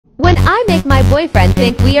When I make my boyfriend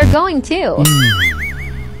think we are going to.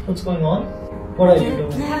 What's going on? What are you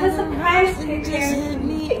doing? I have a surprise picture.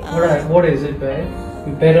 What is it, babe?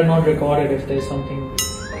 You better not record it if there's something.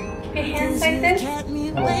 Keep your hands like this.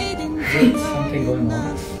 There's something going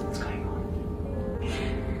on. What's going on?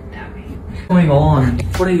 Tell me. What's going on?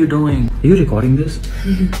 What are you doing? Are you recording this?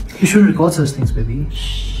 You should record such things, baby.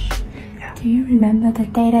 Yeah. Do you remember the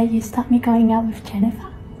day that you stopped me going out with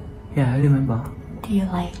Jennifer? Yeah, I remember. Do you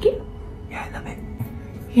like it? Yeah, I love it.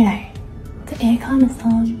 You know, the aircon is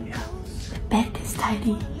on. Yeah. The bed is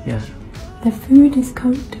tidy. Yeah. The food is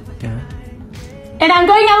cooked. Yeah. And I'm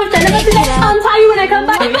going out with Jennifer today. I'll tell you when I come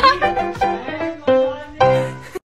back.